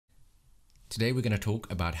Today we're going to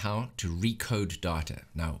talk about how to recode data.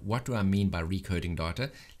 Now, what do I mean by recoding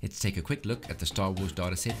data? Let's take a quick look at the Star Wars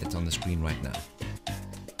dataset that's on the screen right now.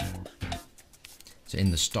 So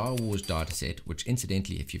in the Star Wars dataset, which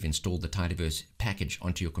incidentally, if you've installed the tidyverse package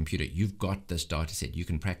onto your computer, you've got this dataset. You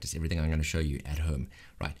can practice everything I'm going to show you at home,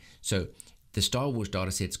 right? So the Star Wars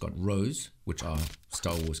dataset's got rows, which are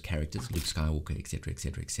Star Wars characters, Luke Skywalker, etc.,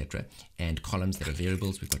 etc., etc., and columns that are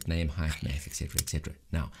variables. We've got name, height, math, etc., etc.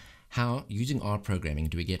 Now, how, using R programming,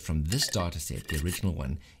 do we get from this dataset, the original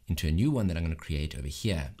one, into a new one that I'm going to create over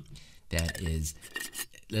here that is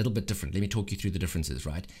a little bit different? Let me talk you through the differences,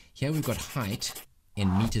 right? Here we've got height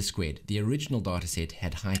in meters squared. The original dataset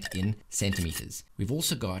had height in centimeters. We've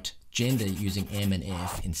also got gender using M and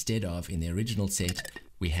F instead of, in the original set,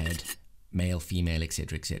 we had male, female,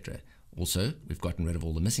 etc., etc. Also, we've gotten rid of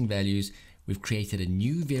all the missing values. We've created a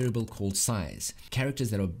new variable called size. Characters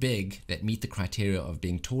that are big, that meet the criteria of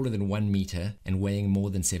being taller than 1 meter and weighing more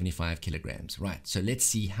than 75 kilograms. Right, so let's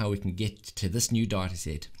see how we can get to this new data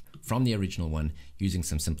set from the original one using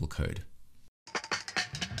some simple code.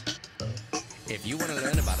 If you want to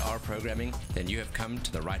learn about R programming, then you have come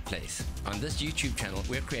to the right place. On this YouTube channel,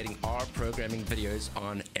 we're creating R programming videos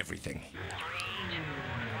on everything.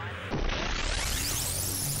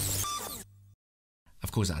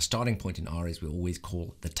 Of course, our starting point in R is we always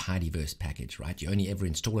call the tidyverse package, right? You only ever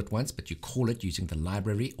install it once, but you call it using the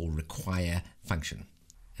library or require function.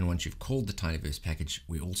 And once you've called the tidyverse package,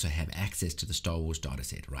 we also have access to the Star Wars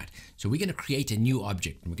dataset, right? So we're going to create a new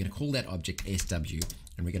object, and we're going to call that object SW,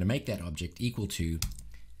 and we're going to make that object equal to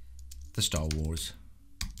the Star Wars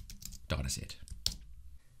dataset.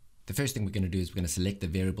 The first thing we're going to do is we're going to select the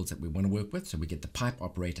variables that we want to work with. So we get the pipe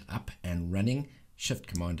operator up and running. Shift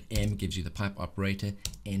Command M gives you the pipe operator,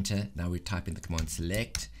 enter. Now we type in the command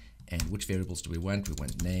select, and which variables do we want? We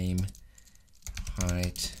want name,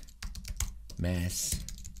 height, mass,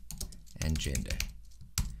 and gender.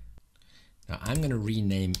 Now I'm going to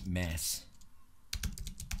rename mass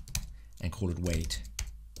and call it weight,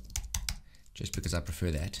 just because I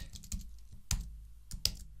prefer that.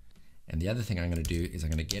 And the other thing I'm going to do is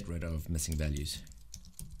I'm going to get rid of missing values.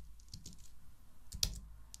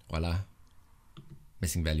 Voila.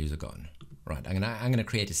 Missing values are gone. Right, I'm gonna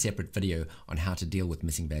create a separate video on how to deal with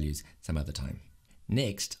missing values some other time.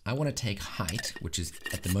 Next, I want to take height, which is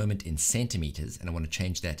at the moment in centimeters, and I want to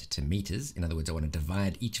change that to meters. In other words, I want to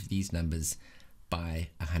divide each of these numbers by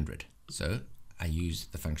 100. So I use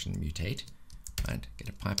the function mutate, right? Get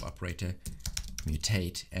a pipe operator,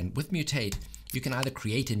 mutate, and with mutate, you can either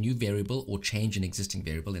create a new variable or change an existing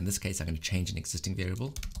variable. In this case, I'm going to change an existing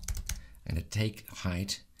variable. I'm going to take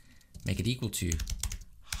height, make it equal to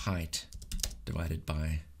height divided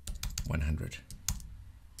by 100.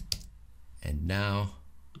 And now,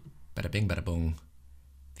 bada bing, bada boom,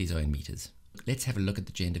 these are in meters. Let's have a look at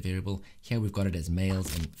the gender variable. Here we've got it as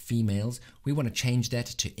males and females. We want to change that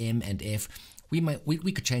to M and F. We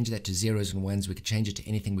could change that to zeros and ones. We could change it to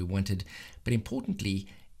anything we wanted. But importantly,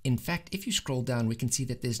 in fact, if you scroll down, we can see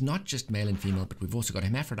that there's not just male and female, but we've also got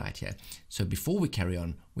hermaphrodite here. So before we carry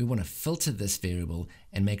on, we want to filter this variable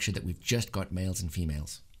and make sure that we've just got males and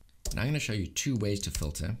females. And I'm going to show you two ways to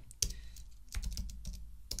filter.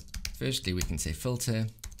 Firstly, we can say filter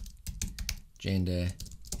gender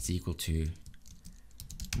is equal to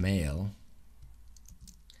male,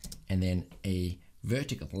 and then a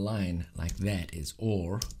vertical line like that is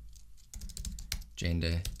or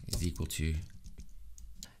gender is equal to.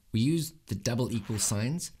 We use the double equal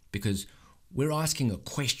signs because we're asking a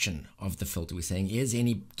question of the filter. We're saying, is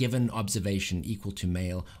any given observation equal to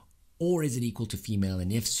male or is it equal to female?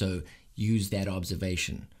 And if so, use that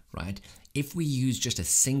observation, right? If we use just a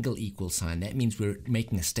single equal sign, that means we're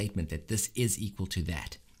making a statement that this is equal to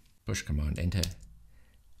that. Push command enter.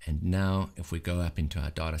 And now if we go up into our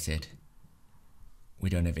data set, we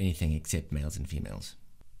don't have anything except males and females.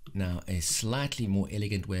 Now, a slightly more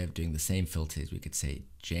elegant way of doing the same filter is we could say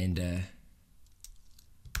gender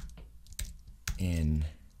in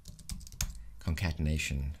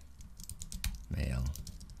concatenation male,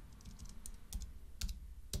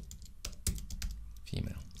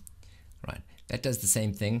 female. Right, that does the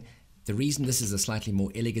same thing. The reason this is a slightly more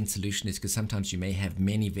elegant solution is because sometimes you may have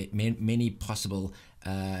many possible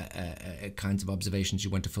kinds of observations you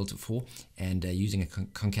want to filter for, and using a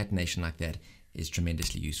concatenation like that is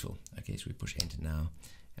tremendously useful. Okay, so we push enter now,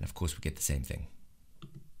 and of course we get the same thing.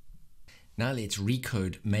 Now let's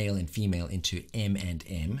recode male and female into M and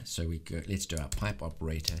M. So we go, let's do our pipe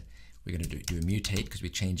operator. We're going to do a mutate because we're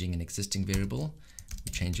changing an existing variable.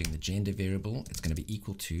 We're changing the gender variable. It's going to be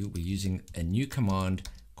equal to, we're using a new command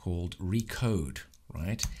called recode,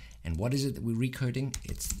 right? And what is it that we're recoding?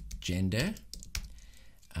 It's gender.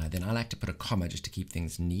 Then I like to put a comma just to keep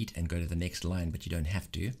things neat and go to the next line, but you don't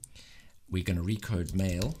have to. We're going to recode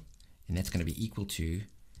male, and that's going to be equal to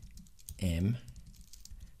M,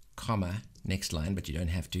 comma, next line, but you don't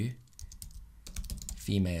have to.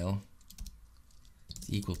 Female is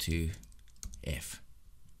equal to F.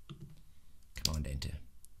 Command enter.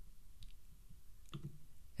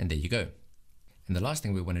 And there you go. And the last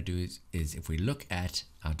thing we want to do is if we look at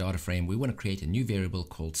our data frame, we want to create a new variable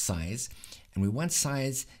called size. And we want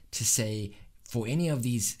size to say for any of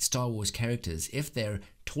these Star Wars characters, if they're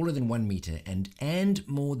taller than 1 meter and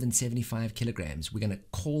more than 75 kilograms, we're going to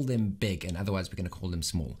call them big, and otherwise we're going to call them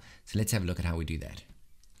small. So let's have a look at how we do that.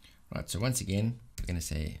 Right, so once again, we're going to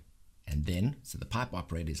say and then. So the pipe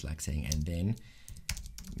operator is like saying and then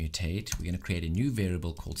mutate. We're going to create a new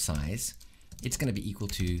variable called size. It's going to be equal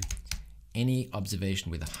to any observation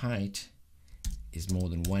where the height is more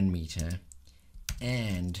than 1 meter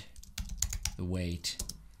and the weight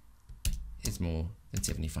is more than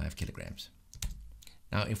 75 kilograms.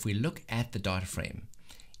 Now, if we look at the data frame,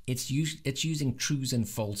 it's using trues and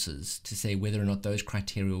falses to say whether or not those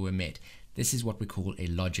criteria were met. This is what we call a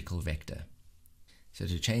logical vector. So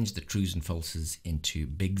to change the trues and falses into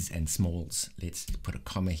bigs and smalls, let's put a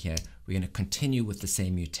comma here. We're going to continue with the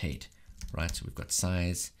same mutate, right? So we've got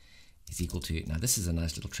size is equal to, now this is a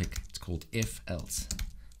nice little trick. It's called if else,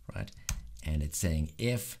 right? And it's saying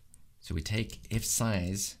if, so we take if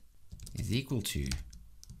size is equal to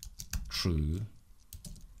true,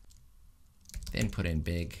 then put in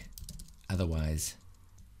big, otherwise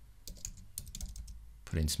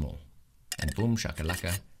put in small. And boom,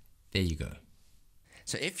 shakalaka, there you go.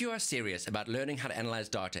 So if you are serious about learning how to analyze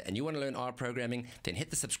data and you want to learn R programming, then hit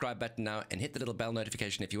the subscribe button now and hit the little bell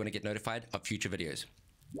notification if you want to get notified of future videos.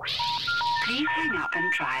 Please hang up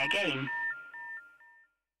and try again.